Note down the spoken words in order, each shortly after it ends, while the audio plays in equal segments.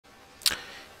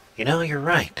You know, you're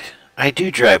right. I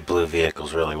do drive blue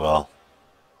vehicles really well.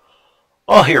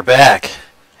 Oh, you're back.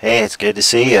 Hey, it's good to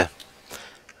see you.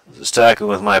 I was talking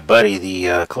with my buddy,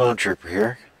 the clone trooper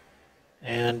here,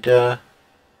 and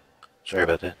sorry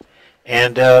about that.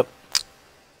 And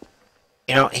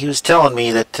he was telling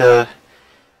me that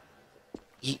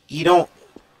you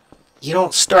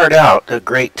don't start out a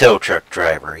great tow truck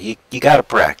driver. You got to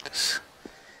practice,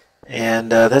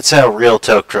 and that's how real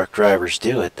tow truck drivers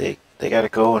do it. They got to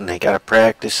go and they got to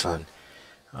practice on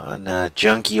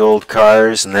junky old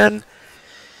cars, and then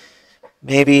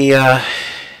maybe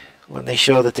when they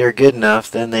show that they're good enough,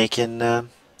 then they can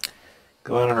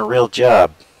go out on a real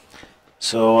job.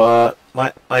 So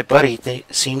my buddy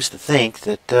seems to think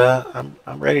that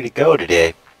I'm ready to go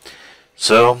today.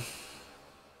 So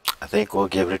I think we'll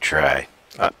give it a try.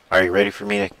 Are you ready for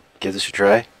me to give this a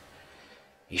try?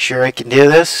 You sure I can do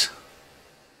this?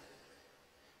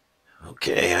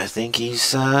 Okay, I think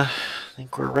I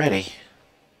think we're ready.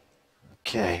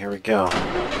 Okay, here we go.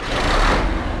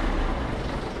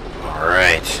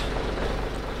 Alright.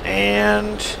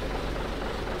 And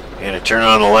I'm going to turn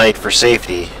on the light for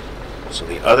safety so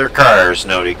the other cars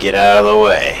know to get out of the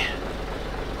way.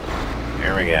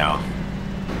 Here we go.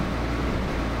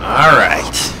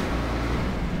 Alright.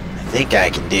 I think I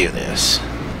can do this.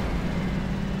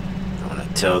 I'm going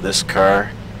to tow this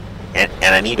car. And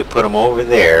I need to put them over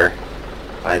there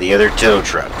by the other tow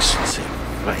trucks. Let's see.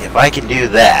 If I can do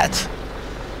that,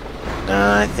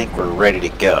 I think we're ready to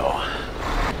go.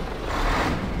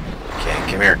 Okay,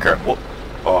 come here, car. Whoa.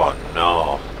 Oh,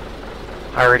 no.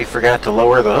 I already forgot to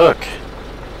lower the hook.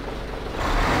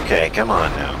 Okay, come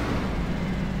on now.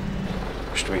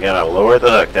 First we gotta lower the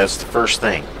hook. That's the first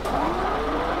thing.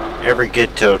 Every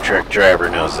good tow truck driver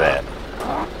knows that.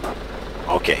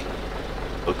 Okay.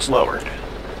 Hook's lowered.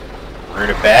 We're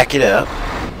gonna back it up.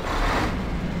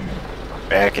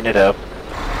 Backing it up.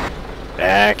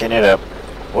 Backing it up.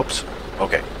 Whoops.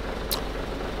 Okay.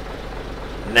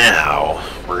 Now,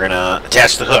 we're gonna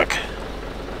attach the hook.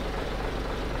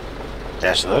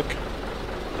 Attach the hook.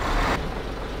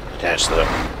 Attach the hook.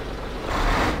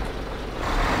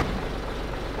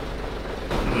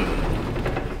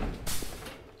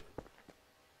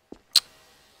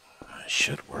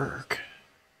 Should work.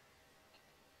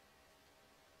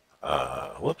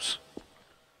 Whoops.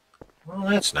 Well,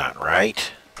 that's not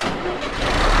right.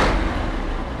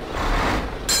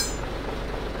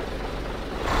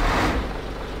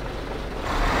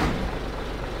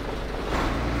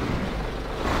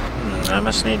 I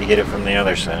must need to get it from the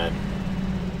other side.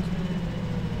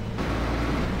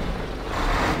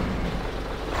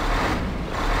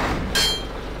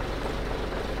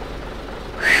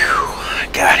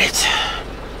 Whew, got it.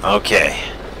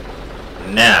 Okay.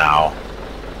 Now,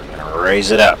 I'm gonna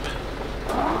raise it up.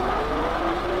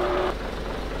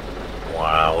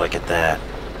 Wow, look at that.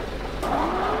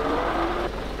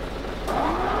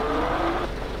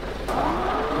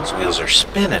 Those wheels are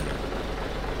spinning.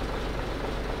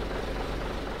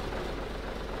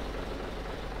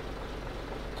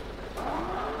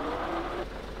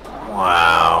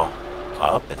 Wow.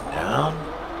 Up and down.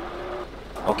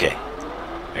 Okay.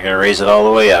 I gotta raise it all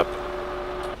the way up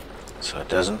so it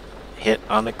doesn't hit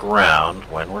on the ground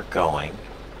when we're going.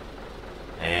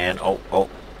 And oh,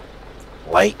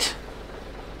 light.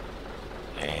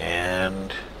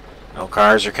 And no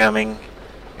cars are coming.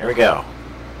 Here we go.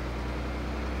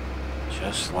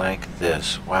 Just like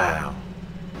this. Wow.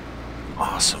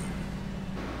 Awesome.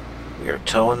 We are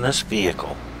towing this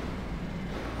vehicle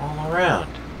all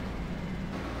around.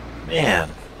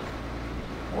 Man.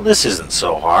 Well, this isn't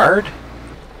so hard.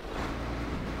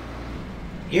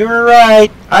 You were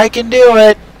right. I can do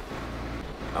it.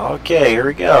 Okay, here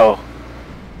we go.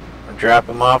 We'll drop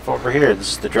him off over here.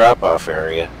 This is the drop-off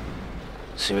area.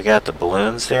 See, we got the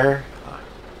balloons there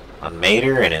on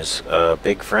Mater and his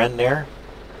big friend there.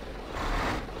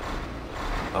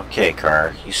 Okay,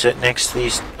 car, you sit next to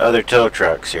these other tow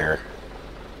trucks here.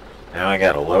 Now I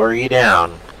gotta lower you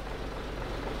down.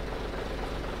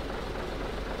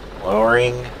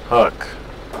 Lowering hook.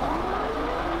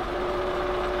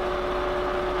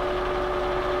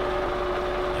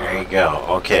 There you go.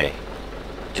 Okay.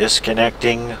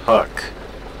 Disconnecting hook.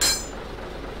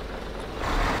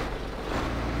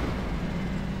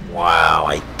 Wow,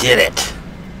 I did it.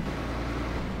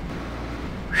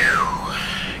 Whew.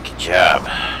 Good job.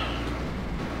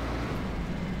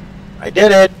 I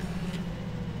did it.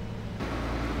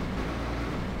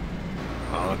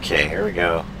 Okay, here we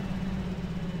go.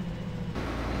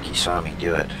 I think you saw me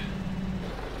do it.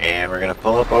 And we're going to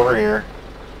pull up over here.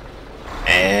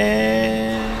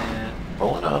 And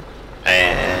pulling up.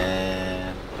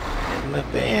 And hitting the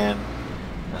van.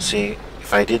 Now see,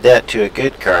 if I did that to a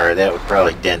good car, that would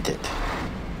probably dent it.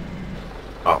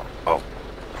 Oh, oh,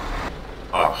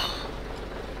 oh.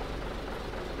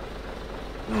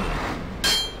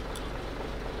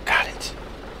 Got it.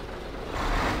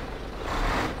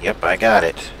 Yep, I got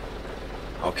it.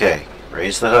 Okay,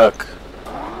 raise the hook.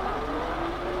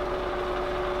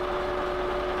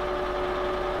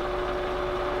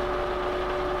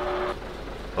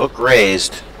 Hook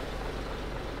raised.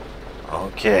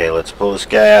 Okay, let's pull this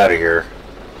guy out of here.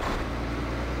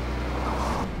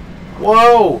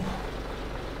 Whoa!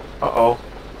 Uh-oh.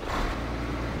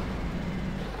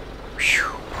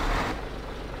 Phew.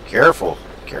 Careful,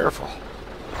 careful.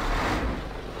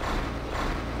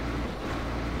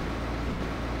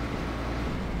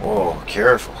 Whoa,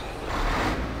 careful.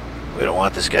 We don't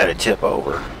want this guy to tip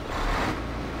over.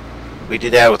 If we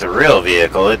did that with a real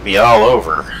vehicle, it'd be all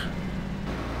over.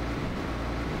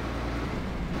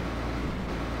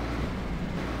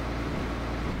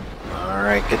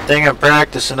 Alright, good thing I'm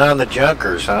practicing on the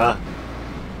junkers, huh?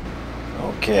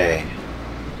 Okay.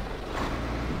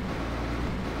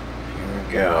 Here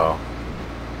we go.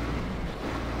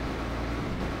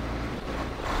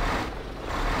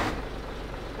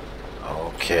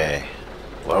 Okay.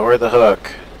 Lower the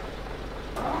hook.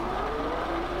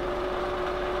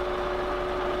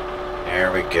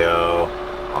 There we go.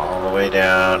 All the way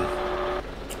down.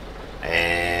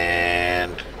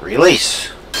 And release.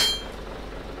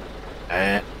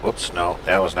 And whoops, no,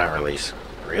 that was not release.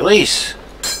 Release.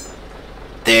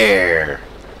 There.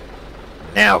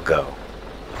 Now go.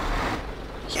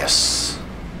 Yes.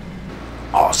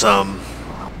 Awesome.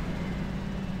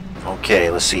 Okay,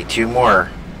 let's see, 2 more.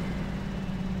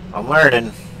 I'm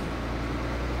learning.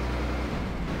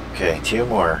 Okay, 2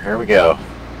 more. Here we go.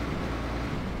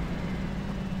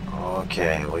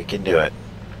 Okay, we can do it.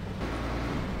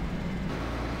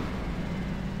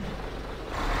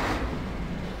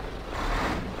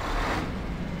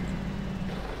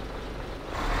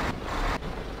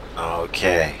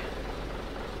 Okay.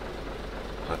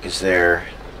 Hook is there.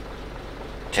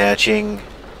 Attaching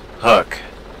hook.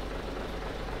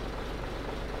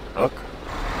 Hook.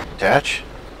 Attach.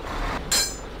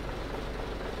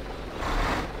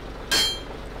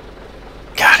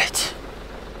 Got it.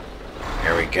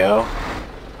 There we go.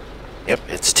 Yep,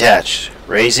 it's attached.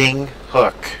 Raising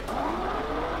hook.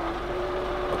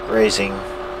 Hook raising.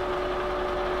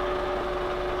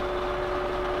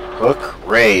 Hook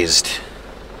raised.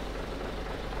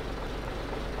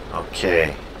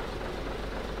 Okay.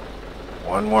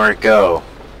 1 more to go.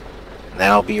 And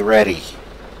I'll be ready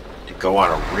to go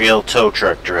on a real tow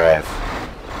truck drive.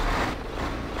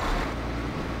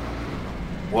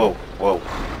 Whoa, whoa.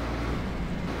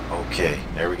 Okay,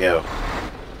 there we go.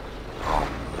 Oh,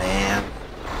 man.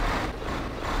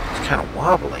 It's kind of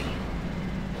wobbly.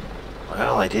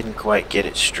 Well, I didn't quite get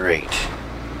it straight.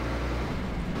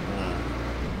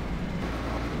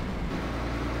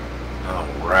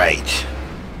 Alright.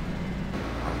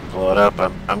 Pull it up.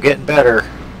 I'm getting better.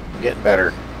 I'm getting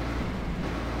better.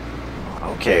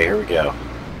 Okay, here we go.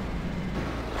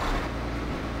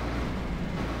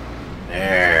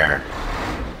 There.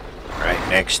 Right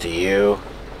next to you.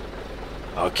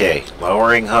 Okay,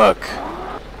 lowering hook.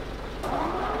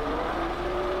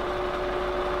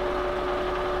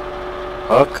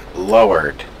 Hook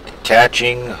lowered.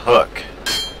 Detaching hook.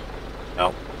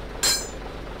 Nope.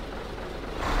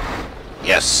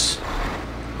 Yes.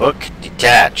 Hook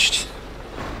detached.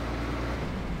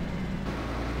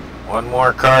 1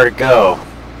 more car to go.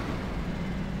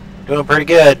 Doing pretty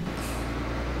good.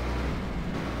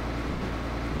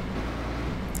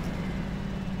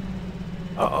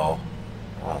 Uh-oh.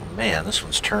 Oh man, this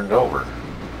one's turned over.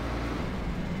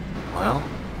 Well,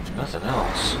 if nothing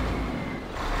else.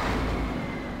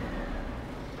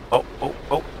 Oh, oh,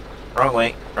 oh. Wrong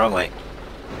way, wrong way.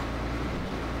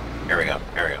 There we go,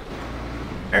 there we go.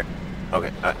 There.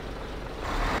 Okay,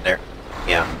 there.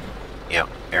 Yeah. Yeah,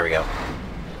 there we go.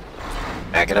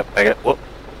 Back it up, back it up. Whoop.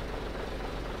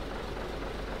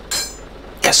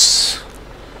 Yes.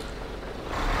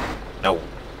 No.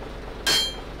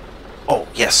 Oh,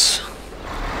 yes.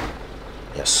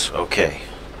 Yes, okay.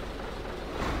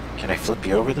 Can I flip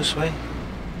you over this way?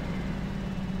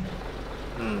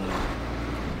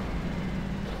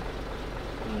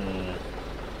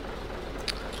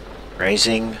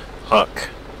 Raising hook.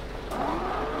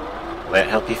 Will that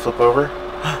help you flip over?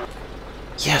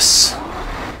 Yes!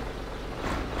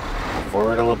 Go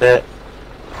forward a little bit.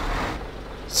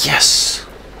 Yes!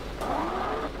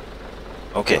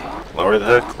 Okay, lower the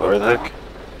hook, lower the hook.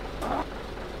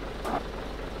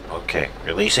 Okay,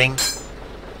 releasing.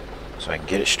 So I can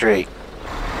get it straight.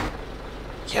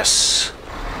 Yes!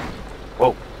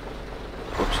 Whoa.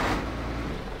 Whoops.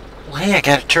 Well, hey, I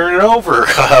gotta turn it over.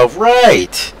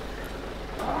 Right.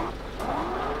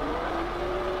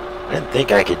 I didn't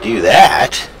think I could do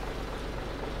that.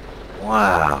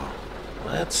 Wow.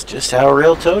 That's just how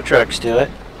real tow trucks do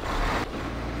it.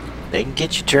 They can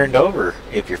get you turned over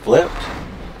if you're flipped.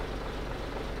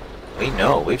 We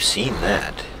know. We've seen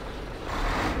that.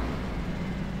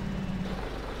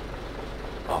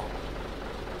 Oh.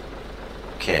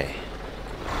 Okay.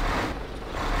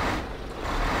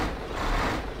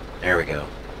 There we go.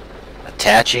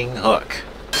 Attaching hook.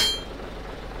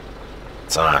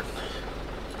 It's on.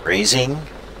 Raising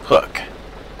hook.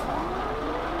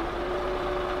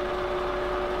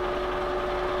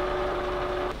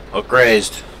 Hook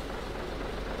raised.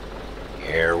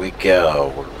 Here we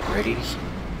go. We're ready to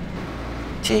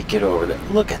take it over there.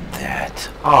 Look at that.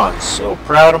 Oh, I'm so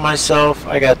proud of myself.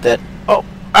 I got that. Oh,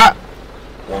 ah!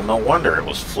 Well, no wonder it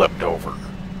was flipped over.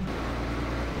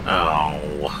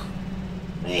 Oh,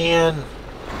 man.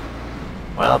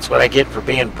 Well, that's what I get for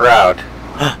being proud.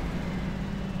 Huh.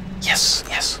 Yes,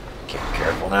 yes. Okay,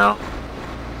 careful now.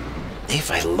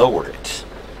 If I lower it.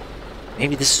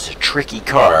 Maybe this is a tricky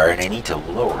car and I need to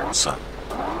lower it some.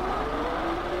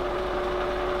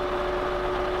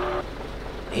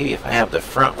 Maybe if I have the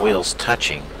front wheels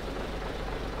touching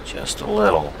just a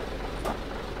little.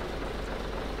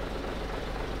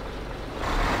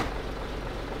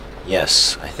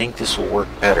 Yes, I think this will work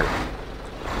better.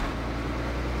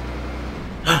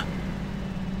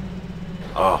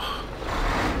 Oh.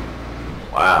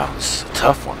 Wow, this is a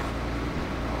tough one.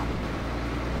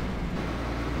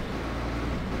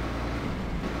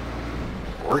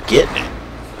 We're getting it.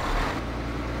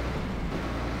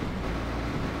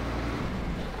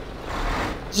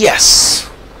 Yes!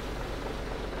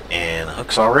 And the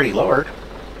hook's already lowered.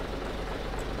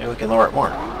 Maybe we can lower it more.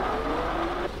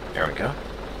 There we go.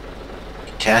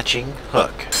 Attaching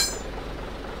hook.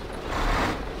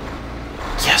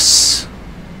 Yes!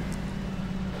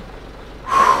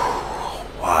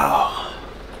 Whew. Wow.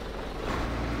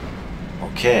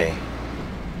 Okay.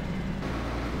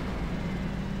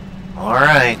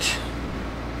 Alright.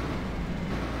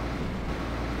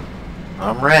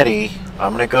 I'm ready.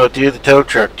 I'm gonna go do the tow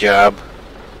truck job.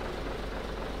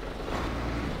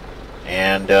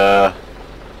 And, I'll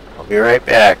be right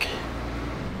back.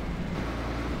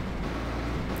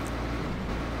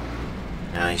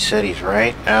 Now, he said he's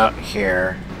right out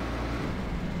here.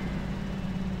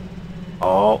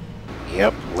 Oh,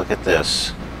 yep, look at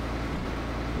this.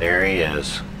 There he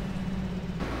is.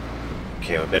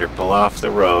 Okay, we better pull off the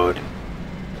road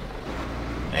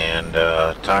and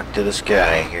talk to this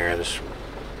guy here. This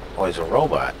boy's a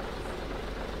robot.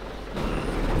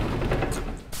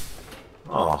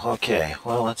 Oh, okay.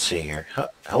 Well, let's see here.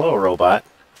 Hello, robot.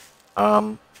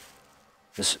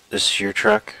 This is your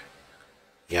truck?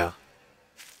 Yeah.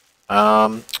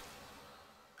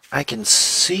 I can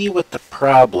see what the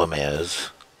problem is.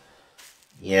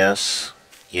 Yes,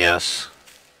 yes.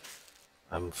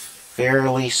 I'm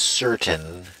fairly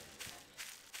certain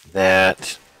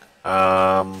that,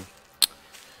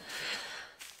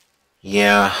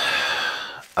 yeah,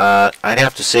 I'd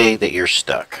have to say that you're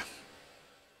stuck.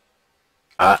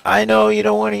 I know you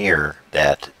don't want to hear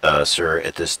that, sir,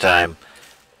 at this time,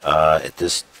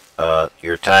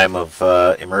 your time of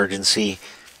emergency,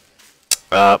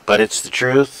 but it's the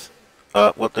truth.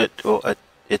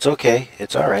 It's okay.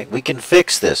 It's all right. We can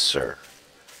fix this, sir.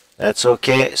 That's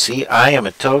okay. See, I am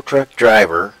a tow truck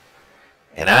driver,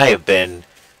 and I have been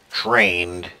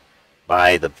trained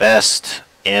by the best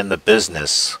in the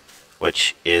business,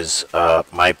 which is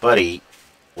my buddy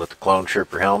with the clone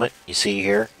trooper helmet. You see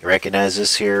here? You recognize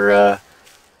this here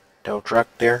tow truck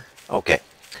there? Okay.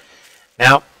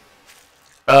 Now,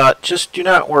 just do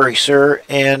not worry, sir,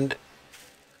 and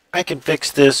I can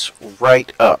fix this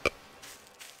right up.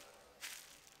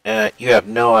 You have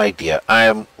no idea. I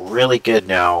am really good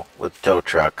now with the tow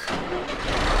truck.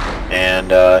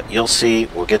 And you'll see,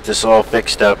 we'll get this all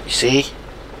fixed up. You see?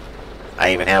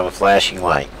 I even have a flashing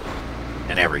light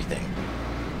and everything.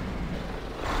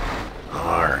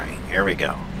 Alright, here we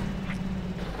go.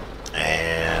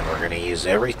 And we're going to use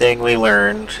everything we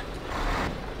learned.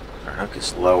 Our hook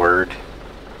is lowered.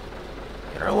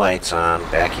 Get our lights on.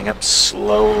 Backing up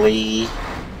slowly.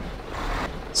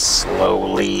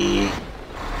 Slowly.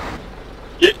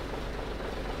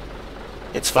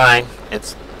 It's fine.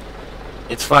 It's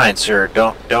fine, sir.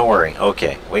 Don't worry.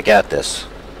 Okay, we got this.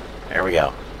 There we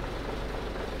go.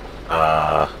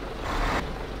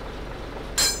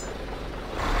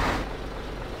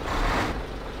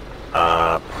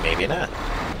 Maybe not.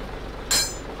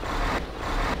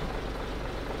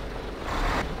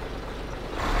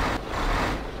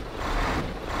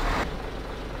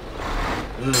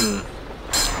 Hmm.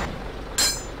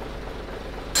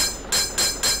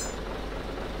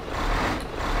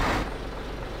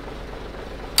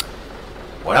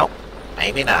 Well,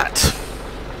 maybe not.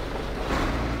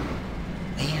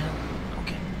 Man.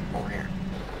 Okay, over here.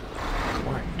 Don't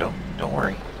worry. Don't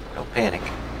worry. Don't panic.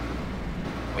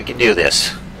 We can do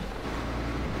this.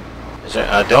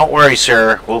 Don't worry,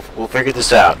 sir. We'll figure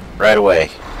this out right away.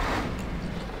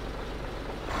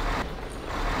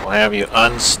 We'll have you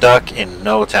unstuck in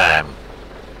no time.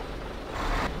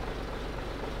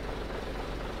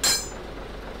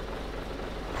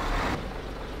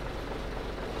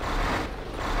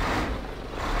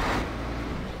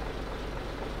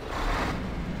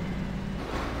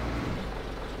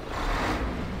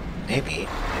 Maybe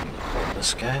pull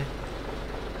this guy.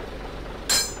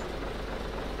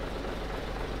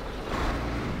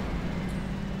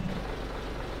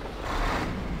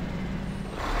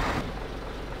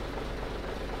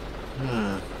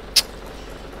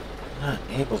 Not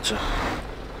able to.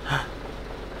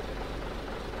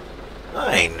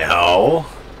 I know.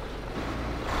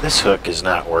 This hook is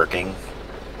not working.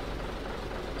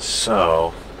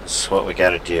 So, this is what we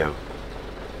gotta do.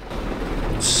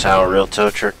 This is how a real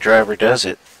tow truck driver does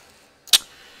it.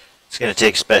 It's gonna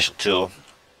take a special tool.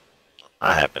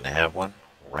 I happen to have one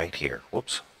right here.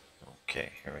 Whoops.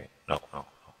 Okay, here we no.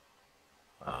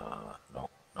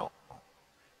 No.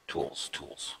 Tools.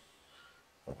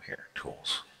 Over here,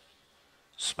 tools.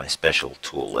 This is my special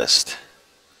tool list.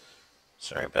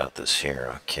 Sorry about this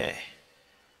here. Okay.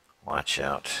 Watch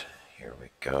out. Here we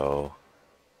go.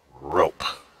 Rope.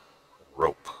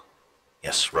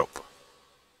 Yes, rope.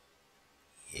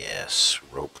 Yes,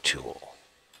 rope tool.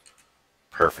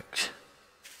 Perfect.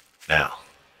 Now,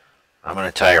 I'm going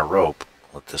to tie a rope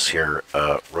with this here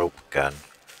rope gun.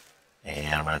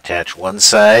 And I'm going to attach one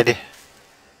side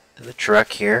to the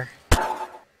truck here.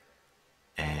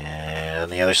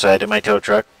 And the other side to my tow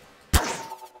truck.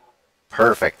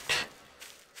 Perfect.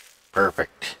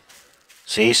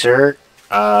 See, sir,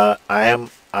 I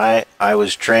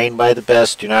was trained by the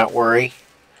best. Do not worry.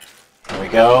 Here we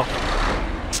go.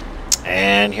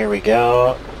 And here we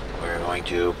go. We're going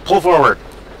to pull forward.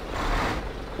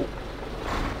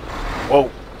 Whoa.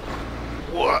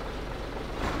 What?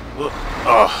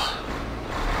 Oh.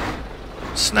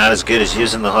 It's not as good as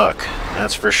using the hook.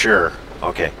 That's for sure.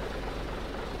 Okay.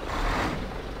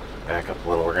 Back up a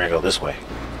little. We're going to go this way.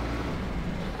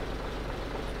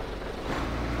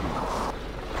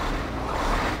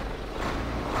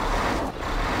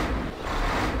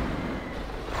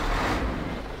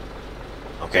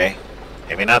 Okay,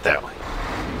 maybe not that way.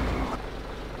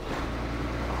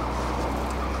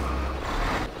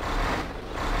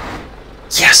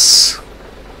 Yes!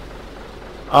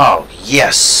 Oh,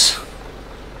 yes!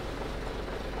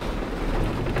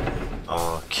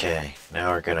 Okay,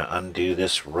 now we're gonna undo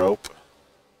this rope.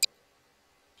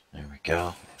 There we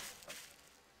go.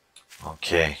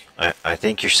 Okay, I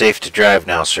think you're safe to drive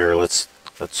now, sir. Let's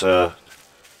move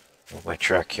my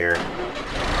truck here.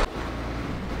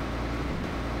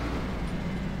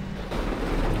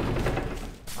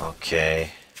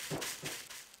 Okay,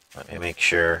 let me make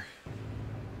sure.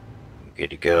 Good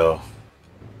to go.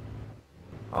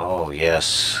 Oh,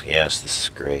 yes, this is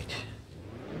great.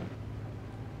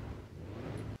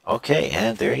 Okay,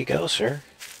 and there you go, sir.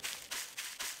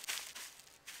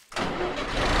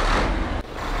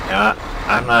 Now,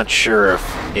 I'm not sure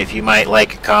if you might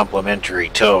like a complimentary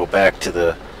tow back to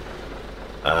the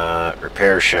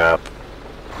repair shop.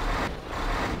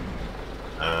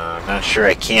 I'm not sure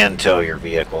I can tow your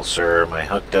vehicle, sir. My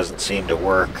hook doesn't seem to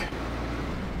work.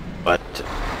 But,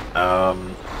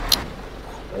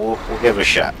 we'll give it a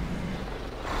shot.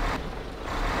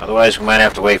 Otherwise, we might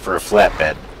have to wait for a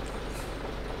flatbed.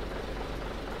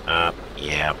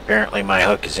 Yeah, apparently my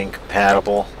hook is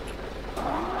incompatible.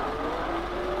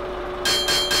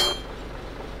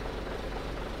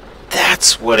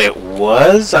 That's what it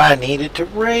was? I needed to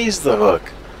raise the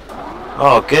hook.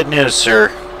 Oh, good news,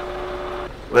 sir.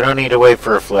 We don't need to wait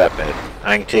for a flatbed.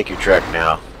 I can take your truck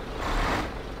now.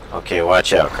 Okay,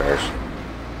 watch out, cars.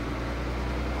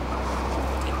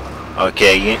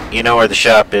 Okay, you know where the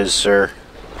shop is, sir.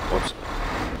 Whoops.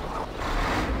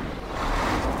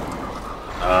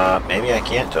 Maybe I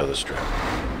can't tow this truck.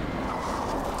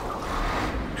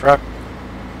 Truck?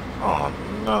 Oh,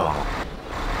 no.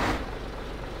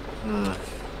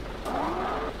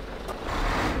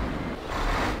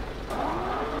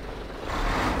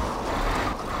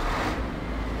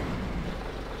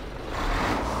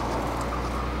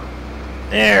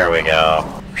 There we go.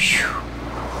 Whew.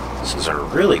 This is a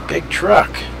really big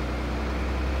truck.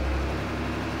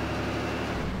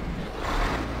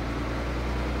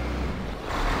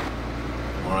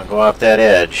 want to go off that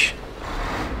edge.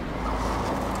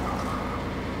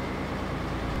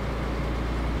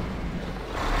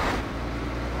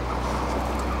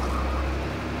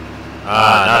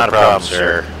 Not a problem,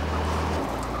 sir.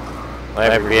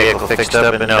 We'll have your vehicle fixed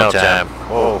up in no time.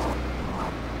 Whoa.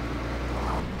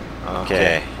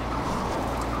 Okay.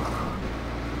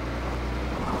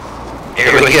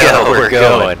 Here we go. We're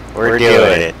going. We're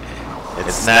doing it.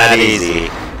 It's not easy.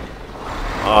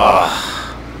 Oh,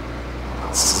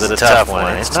 this is a tough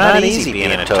one. It's not easy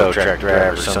being a tow truck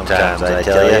driver sometimes, I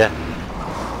tell ya.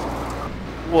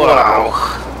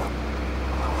 Wow.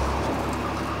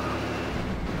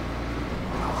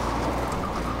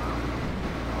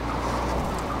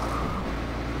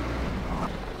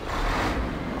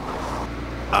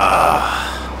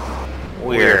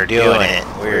 We're doing it.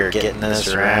 We're getting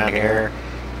this around here.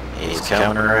 He's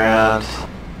coming around.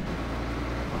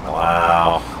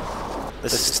 Wow.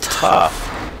 This is tough.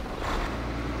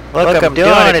 Look, I'm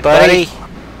doing it, buddy.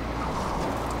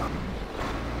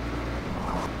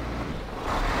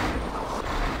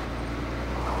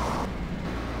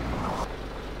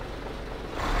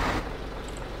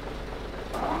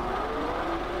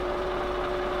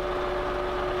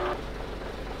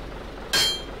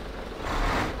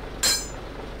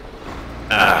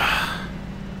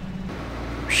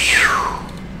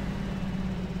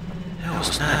 That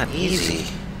was not easy.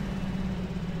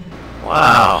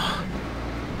 Wow.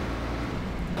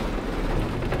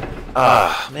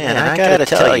 Man, I gotta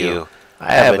tell you,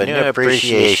 I have a new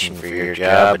appreciation for your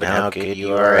job and how good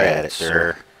you are at it,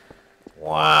 sir.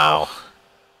 Wow.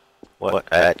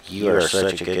 You are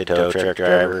such a good tow truck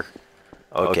driver.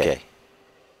 Okay.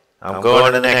 I'm going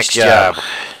to the next job.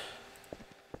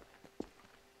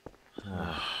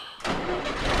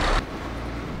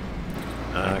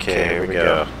 Okay, here we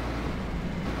go.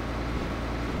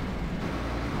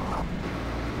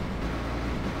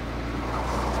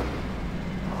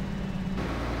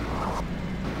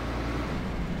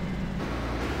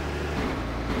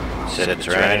 Sits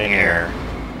right in here.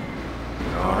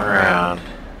 Going around.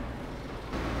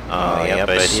 Oh, yep,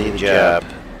 I see the job.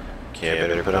 Okay, I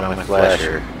better put on my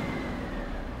flasher.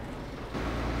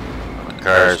 Let the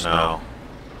cars know.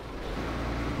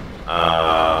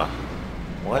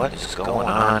 What is going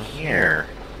on here?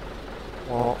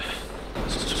 Well,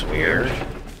 this is weird.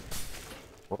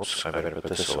 Whoops, I better put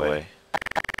this away.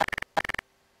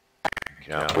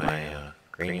 Got my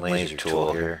green laser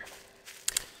tool here.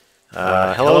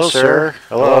 Hello, sir.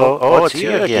 Hello. Oh, it's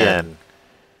you again.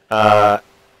 Yeah,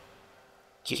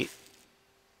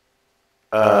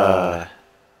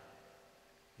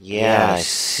 I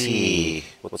see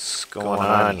what's going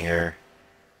on here.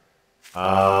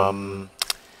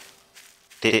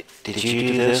 Did you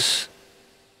do this?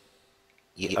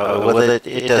 Well, it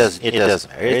doesn't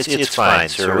matter. It's fine,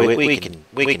 sir. We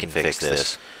can fix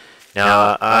this.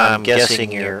 Now, I'm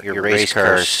guessing your race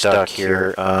car is stuck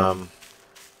here.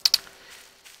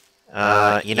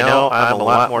 You know, I'm a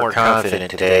lot more confident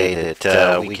today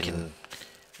that we can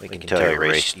tow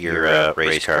your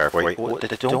race car for you.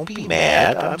 Don't be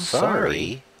mad. I'm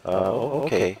sorry.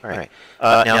 Okay. All right.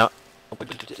 Now,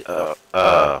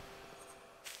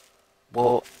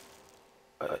 well,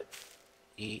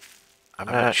 I'm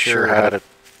not sure how to.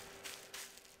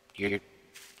 You're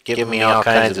giving me all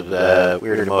kinds of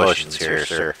weird emotions here,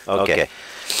 sir. Okay.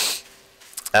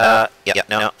 Yeah.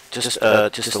 Now, just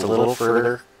a little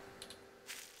further.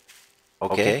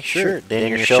 Okay, sure. Then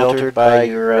you're sheltered by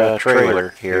your trailer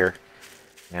here.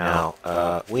 Now,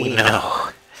 we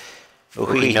know,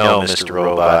 Mr.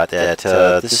 Robot, that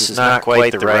this is not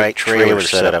quite the right trailer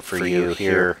setup for you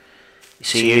here. You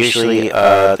see, usually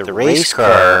the race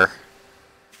car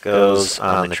goes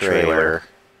on the trailer,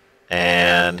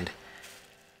 and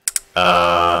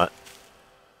the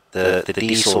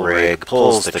diesel rig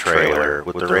pulls the trailer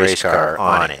with the race car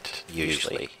on it,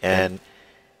 usually. And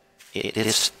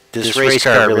this race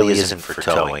car really isn't for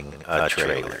towing a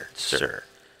trailer, sir.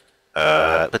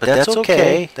 But that's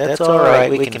okay. That's all right.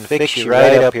 We can fix you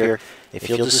right up here. If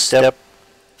you'll just step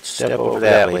over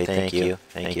that way. Thank you.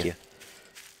 Thank you.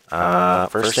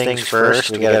 First things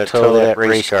first, we gotta tow that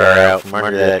race car out from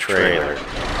under that trailer.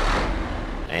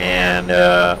 And,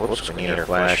 whoops, we need our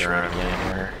flasher on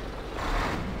again here.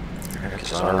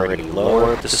 It's already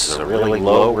lower. This is a really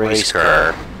low race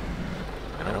car.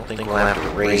 I don't think we'll have to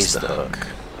raise the hook.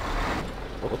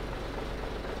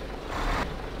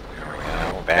 There we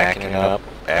go. Backing it up.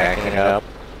 Backing it up.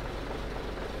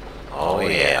 Oh,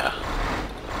 yeah.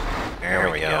 There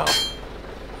we go.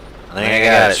 I think I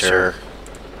got it, sir.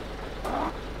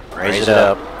 Raise it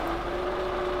up.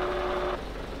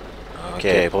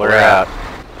 Okay, pull her out.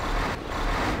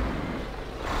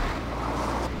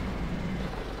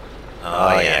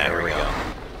 Oh yeah, here we go.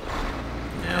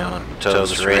 Now, tow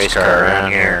this race car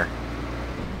around here.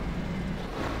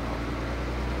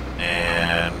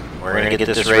 And we're gonna get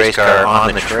this race car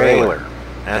on the trailer.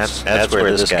 That's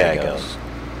where this guy goes.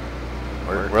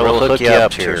 We'll hook you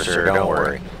up here, sir, don't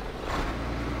worry.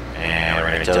 And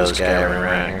we're gonna tow this guy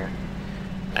around here.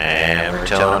 And we're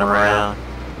towing him around.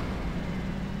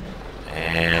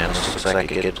 And this looks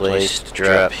like a good place to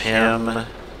drop him.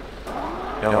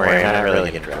 Don't worry, not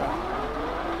really gonna drop.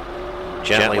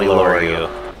 Gently lower you.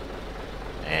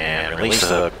 And release the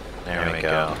hook. There we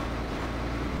go.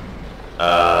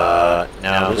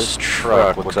 Now this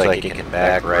truck looks like it can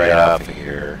back right off of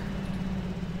here.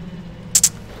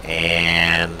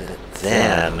 And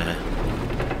then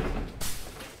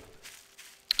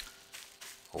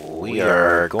we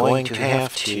are going to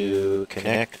have to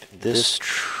connect this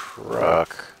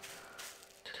truck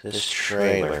to this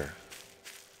trailer.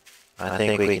 I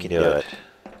think we can do it.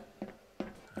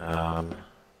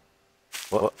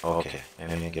 Well, okay, I'm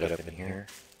gonna get up in here.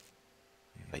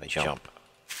 If I jump.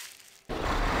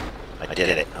 I did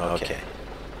it, okay.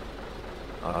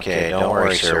 Okay, don't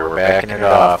worry, sir, we're backing it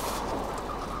off.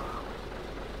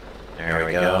 There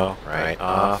we go, right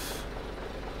off.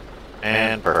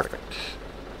 And perfect.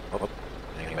 Oh,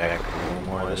 hang back a little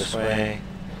more this way.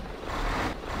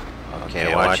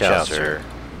 Okay, watch out, sir.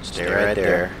 Stay right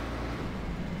there.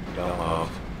 Don't move.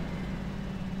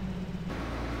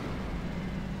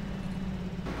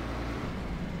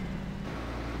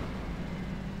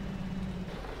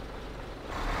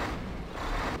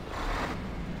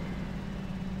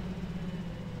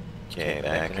 Okay,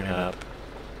 backing up.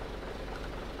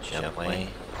 Gently.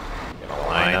 Gonna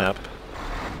line up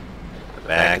the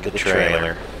back of the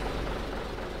trailer.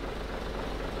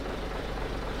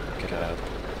 Back it up.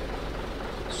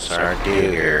 Sorry to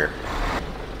do here.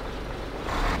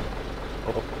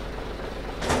 Oh.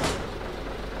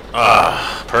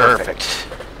 Ah, perfect.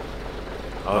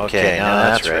 Okay, now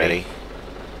that's ready.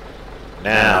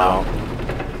 Now,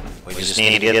 we just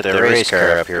need to get the race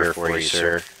car up here for you,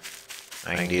 sir.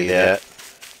 I can do that.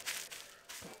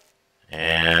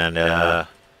 And,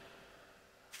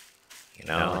 you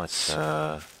know, it's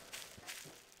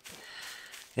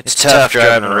tough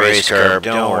driving a race car.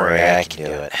 Don't worry, I can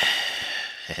do it.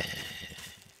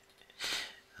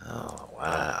 Oh,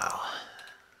 wow.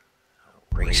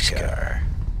 Race car.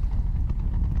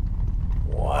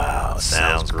 Wow,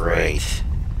 sounds great.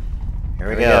 Here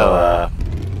we go,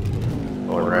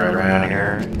 go right around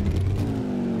here.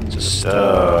 Just,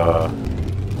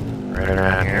 right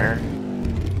around here.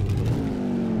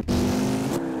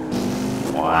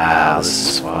 Wow, this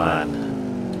is fun.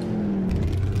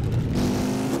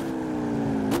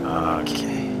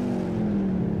 Okay.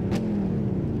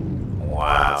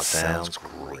 Wow, sounds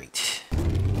great.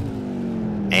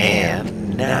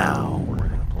 And now we're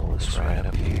gonna pull this right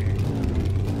up here.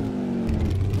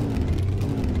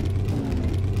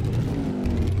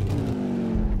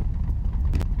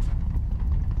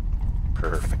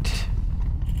 Perfect.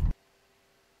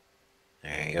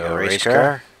 There you go, race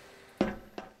car.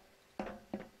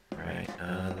 Right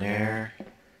on there.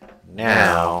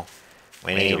 Now,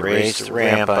 we need to raise the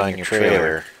ramp on your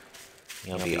trailer.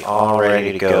 You'll be all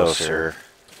ready to go, sir.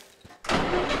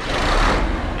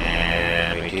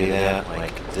 And we do that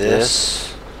like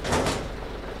this.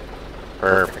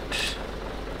 Perfect.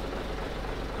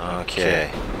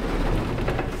 Okay.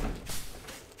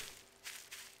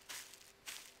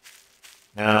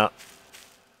 Now,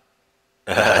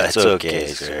 it's okay,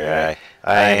 sir.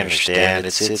 I understand.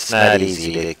 It's not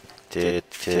easy to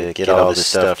get all this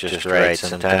stuff just right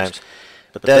sometimes.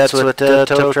 But that's what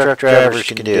tow truck drivers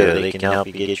can do. They can help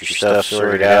you get your stuff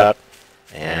sorted out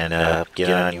and get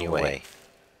on your way.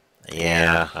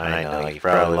 Yeah, I know. You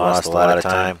probably lost a lot of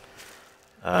time.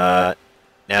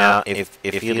 Now,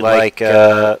 if you'd like,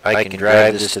 I can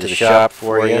drive this to the shop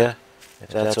for you, if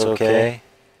that's okay.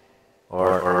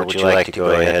 Or would you like to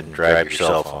go ahead and drive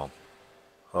yourself home?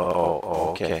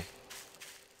 Oh, okay.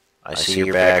 I see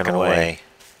you're backing away.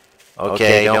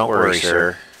 Okay, don't worry,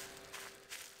 sir.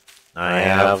 I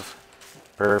have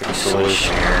a perfect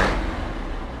solution here.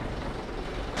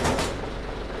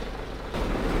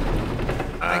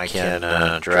 I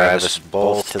can drive us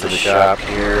both to the shop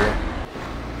here,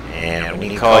 and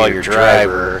when you call your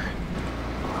driver,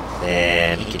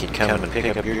 then he can come and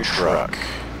pick up your truck.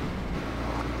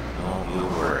 Don't you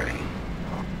worry.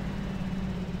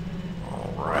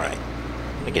 Alright.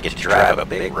 We get to drive a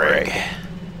big rig.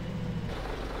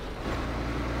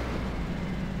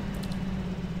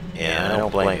 Yeah, I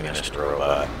don't blame you, Mr.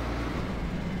 Robot.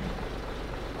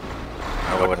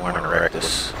 I wouldn't want to wreck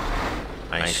this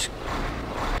nice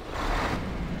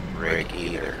rig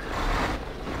either.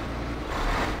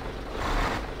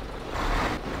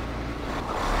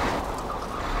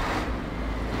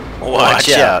 Watch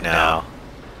out now.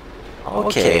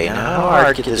 Okay, now how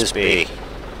hard could this be?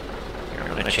 I'm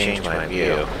going to change my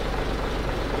view.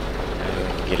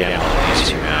 Get in a little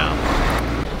easier now.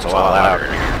 It's a lot louder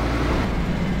in here.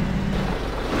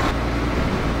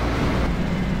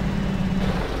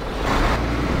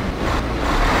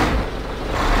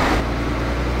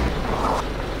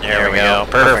 There we go.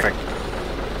 Perfect.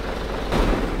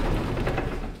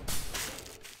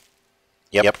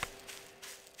 Yep.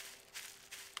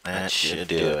 That should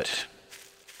do it.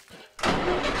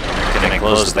 Can I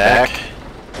close the back?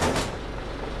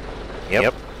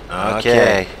 Yep.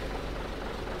 Okay.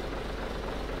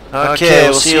 Okay,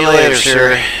 we'll see you later,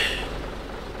 sir.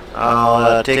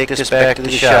 I'll take this back to the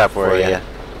shop for you.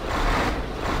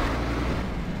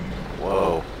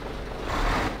 Whoa.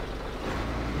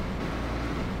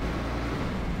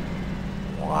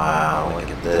 Wow, look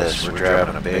at this. We're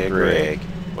driving a big rig.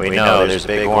 Wait, no, there's a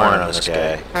big horn on this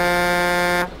guy.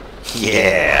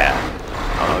 Yeah.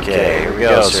 Okay, here we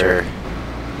go, sir.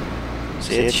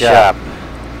 See you at the shop.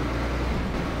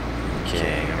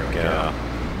 Okay, here we go.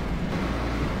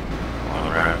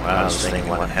 Alright, wow, this thing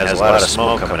has a lot of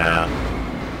smoke coming out.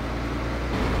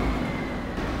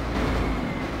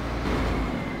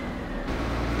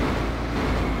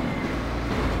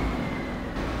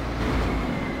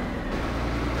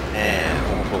 And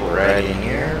we'll pull right in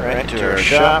here, right to our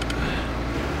shop.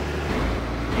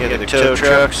 The other tow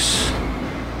trucks.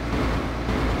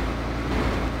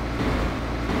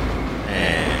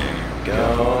 And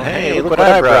go. Hey, look what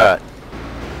I brought.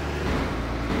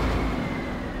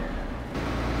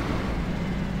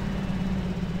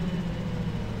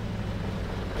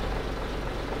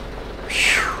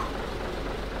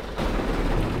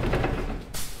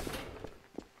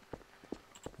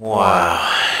 Wow,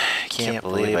 I can't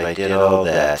believe I did all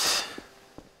that.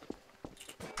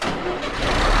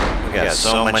 We got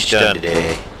so much done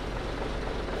today.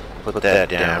 Put that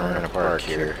down, we're gonna park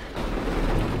here.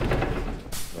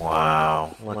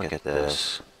 Wow, look at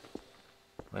this.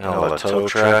 We have a tow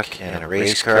truck and a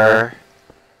race car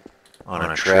on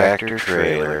a tractor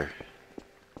trailer.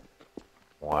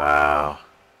 Wow.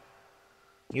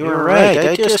 You were right,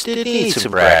 I just did need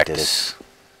some practice.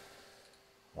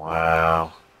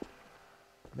 Wow.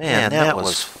 Man, that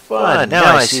was fun.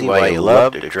 Now I see why you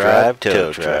love to drive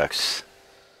tow trucks.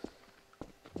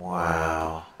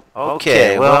 Wow.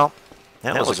 Okay, well,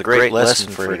 that was a great lesson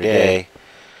for today.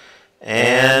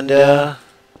 And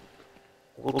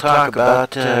we'll talk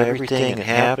about everything that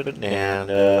happened,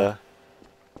 and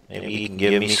maybe you can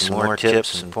give me some more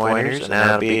tips and pointers on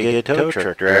how to be a good tow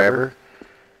truck driver.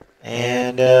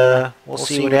 And we'll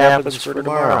see what happens for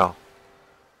tomorrow.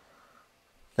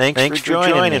 Thanks for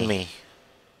joining me.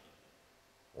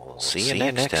 We'll see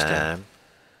you next time,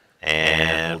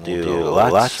 and we'll do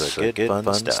lots of good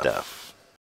fun stuff.